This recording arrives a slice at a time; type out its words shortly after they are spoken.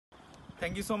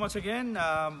Thank you so much again.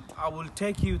 I will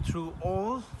take you through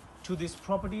all to this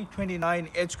property, 29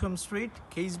 Edgecomb Street,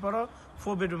 Keysborough,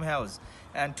 4-bedroom house.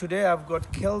 And today I've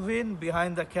got Kelvin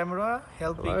behind the camera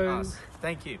helping us.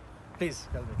 Thank you. Please,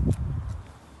 Kelvin.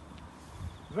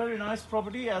 Very nice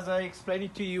property, as I explained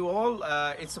it to you all.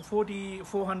 It's a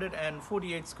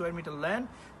 448 square meter land,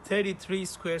 33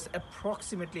 squares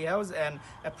approximately house, and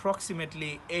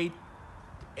approximately eight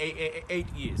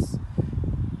years.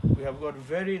 We have got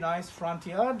very nice front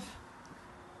yard.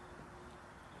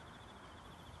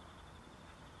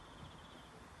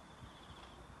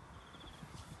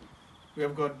 We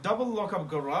have got double lock-up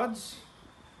garage.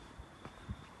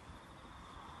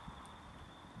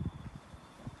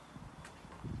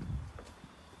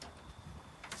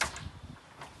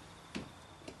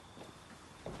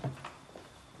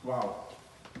 Wow.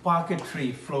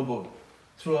 Parquetry floorboard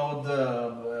throughout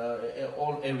the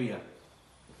all area.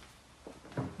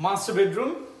 Master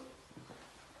bedroom.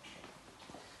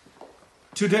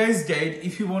 Today's date,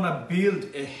 if you want to build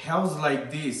a house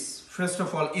like this, first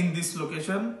of all, in this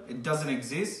location, it doesn't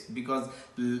exist because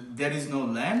there is no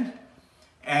land.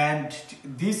 And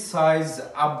this size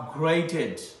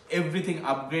upgraded, everything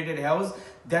upgraded house,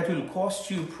 that will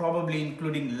cost you probably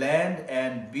including land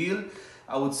and bill,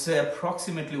 I would say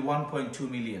approximately 1.2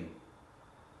 million.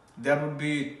 That would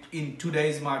be in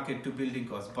today's market to building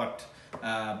cost, but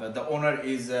the owner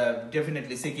is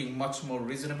definitely seeking much more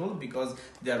reasonable because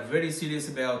they are very serious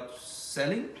about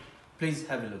selling. Please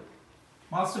have a look.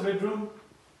 Master bedroom.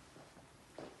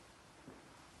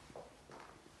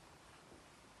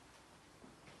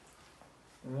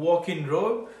 Walk-in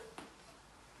robe.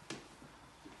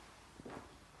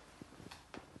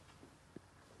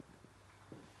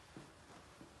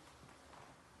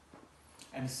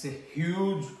 And it's a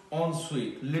huge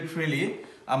ensuite. Literally,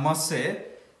 I must say,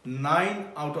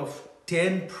 9 out of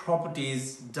 10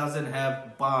 properties doesn't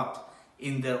have bath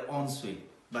in their ensuite,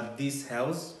 but this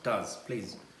house does.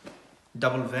 Please,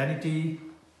 double vanity.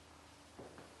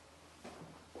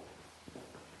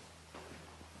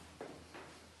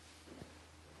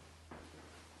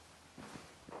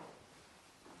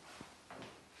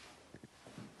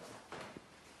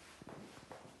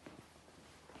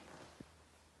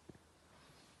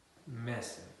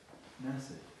 Massive.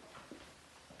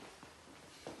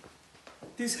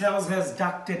 This house has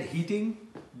ducted heating,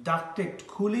 ducted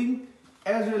cooling,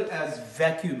 as well as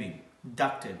vacuuming.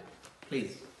 Ducted.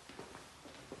 Please.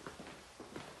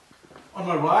 On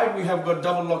my right, we have got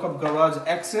double lock-up garage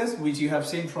access, which you have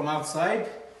seen from outside.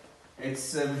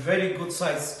 It's a very good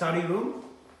sized study room.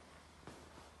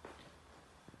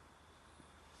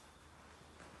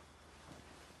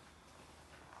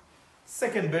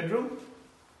 Second bedroom.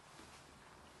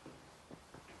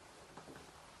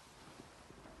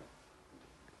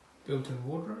 Built-in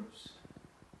wardrobes.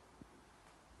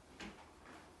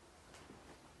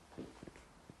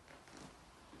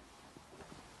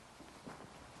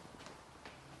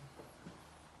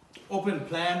 Open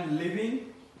plan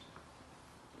living.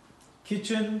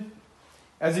 Kitchen.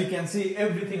 As you can see,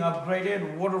 everything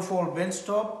upgraded. Waterfall bench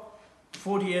top,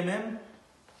 40 mm.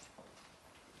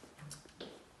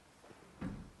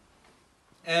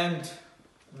 And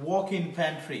walk-in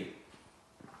pantry.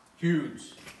 Huge.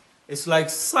 It's like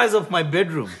size of my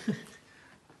bedroom.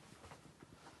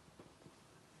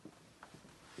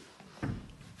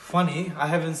 Funny, I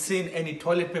haven't seen any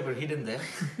toilet paper hidden there.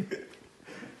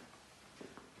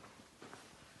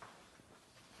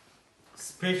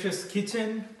 Spacious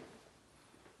kitchen.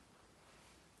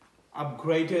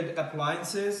 Upgraded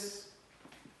appliances.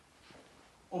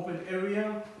 Open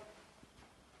area.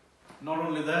 Not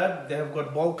only that, they have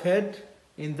got bulkhead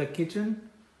in the kitchen.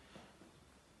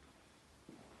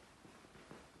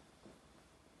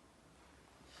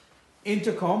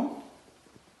 Intercom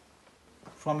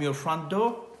from your front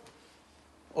door,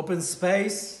 open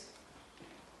space.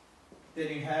 Then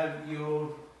you have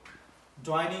your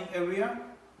dining area,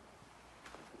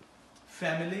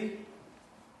 family.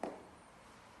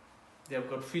 They have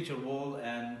got feature wall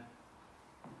and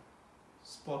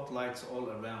spotlights all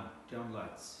around, down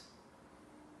lights.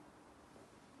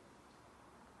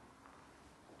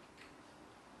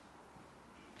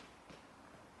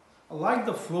 I like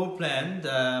the floor plan.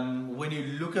 When you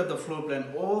look at the floor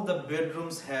plan, all the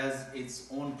bedrooms has its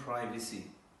own privacy.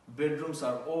 Bedrooms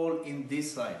are all in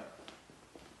this side.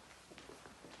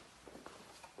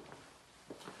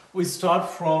 We start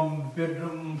from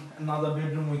bedroom, another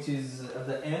bedroom which is at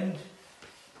the end.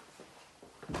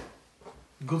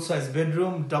 Good sized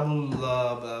bedroom, double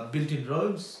built-in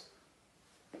robes.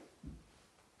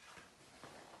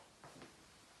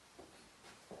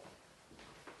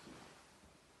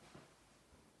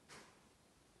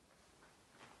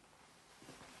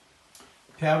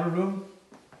 powder room.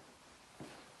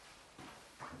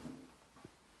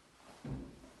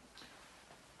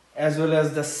 As well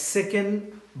as the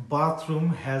second bathroom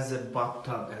has a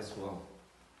bathtub as well.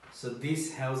 So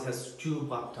this house has 2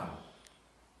 bathtubs.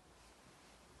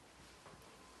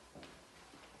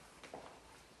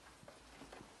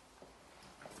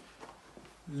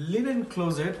 Linen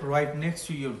closet right next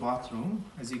to your bathroom,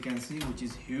 as you can see, which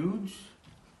is huge,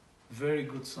 very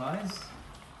good size.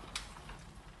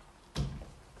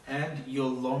 And your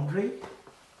laundry,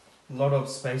 lot of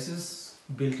spaces,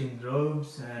 built-in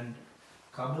robes and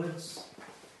cupboards,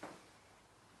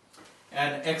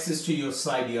 and access to your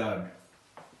side yard.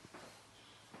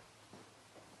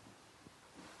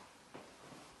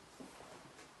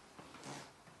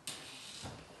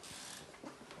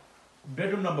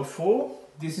 Bedroom number 4.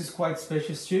 This is quite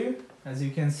spacious too, as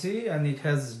you can see, and it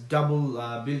has double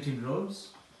built-in robes.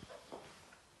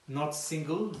 Not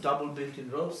single, double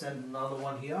built-in robes, and another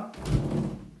one here.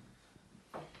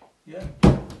 Yeah.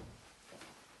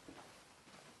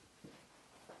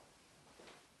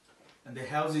 And the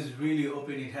house is really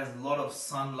open. It has a lot of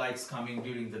sunlights coming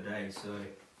during the day, so